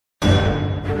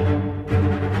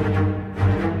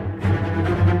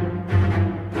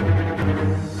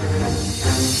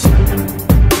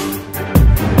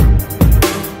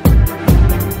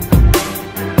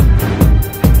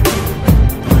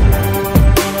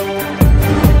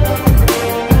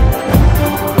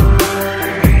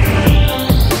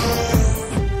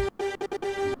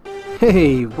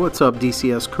Hey, what's up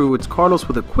DCS crew? It's Carlos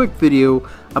with a quick video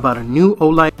about a new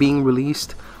Olight being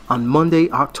released on Monday,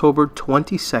 October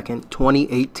 22nd,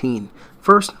 2018.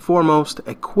 First and foremost,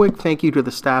 a quick thank you to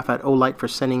the staff at Olight for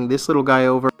sending this little guy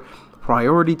over.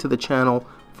 Priority to the channel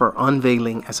for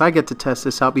unveiling, as I get to test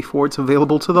this out before it's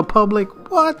available to the public.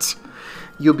 What?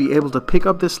 You'll be able to pick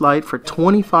up this light for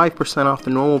 25% off the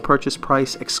normal purchase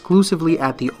price exclusively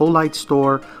at the Olight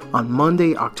store on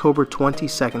Monday, October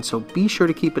 22nd, so be sure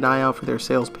to keep an eye out for their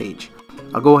sales page.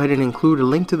 I'll go ahead and include a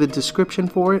link to the description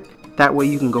for it, that way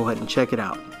you can go ahead and check it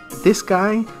out. This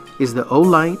guy is the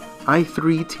Olight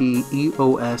I3T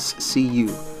EOS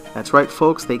CU. That's right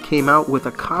folks, they came out with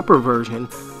a copper version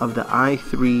of the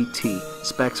I3T.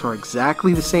 Specs are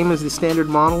exactly the same as the standard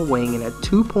model, weighing in at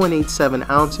 2.87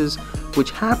 ounces,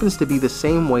 which happens to be the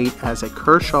same weight as a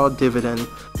Kershaw dividend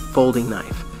folding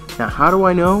knife. Now how do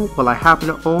I know? Well, I happen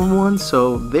to own one,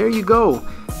 so there you go.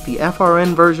 The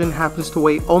FRN version happens to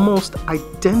weigh almost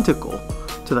identical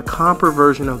to the copper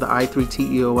version of the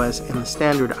I3T EOS and the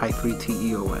standard I3T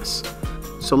EOS.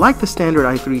 So like the standard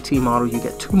I3T model, you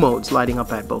get two modes lighting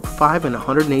up at both 5 and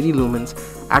 180 lumens,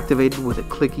 activated with a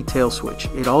clicky tail switch.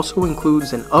 It also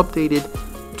includes an updated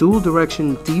dual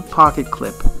direction deep pocket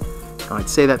clip. Now, I'd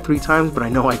say that 3 times, but I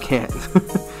know I can't.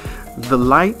 The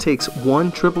light takes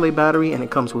one AAA battery and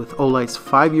it comes with Olight's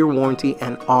 5-year warranty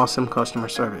and awesome customer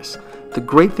service. The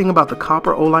great thing about the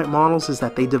copper Olight models is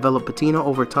that they develop patina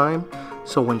over time,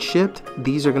 so when shipped,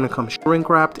 these are going to come shrink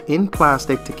wrapped in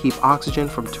plastic to keep oxygen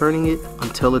from turning it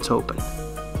until it's open.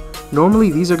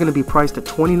 Normally these are going to be priced at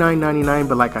 $29.99,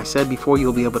 but like I said before,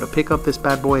 you'll be able to pick up this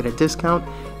bad boy at a discount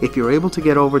if you're able to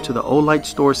get over to the Olight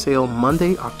store sale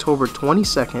Monday, October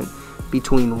 22nd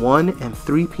between 1 and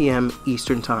 3 p.m.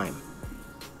 Eastern Time.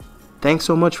 Thanks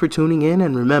so much for tuning in,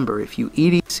 and remember, if you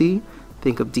EDC,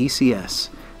 think of DCS.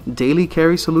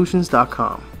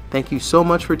 DailyCarrySolutions.com. Thank you so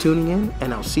much for tuning in,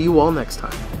 and I'll see you all next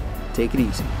time. Take it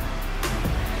easy.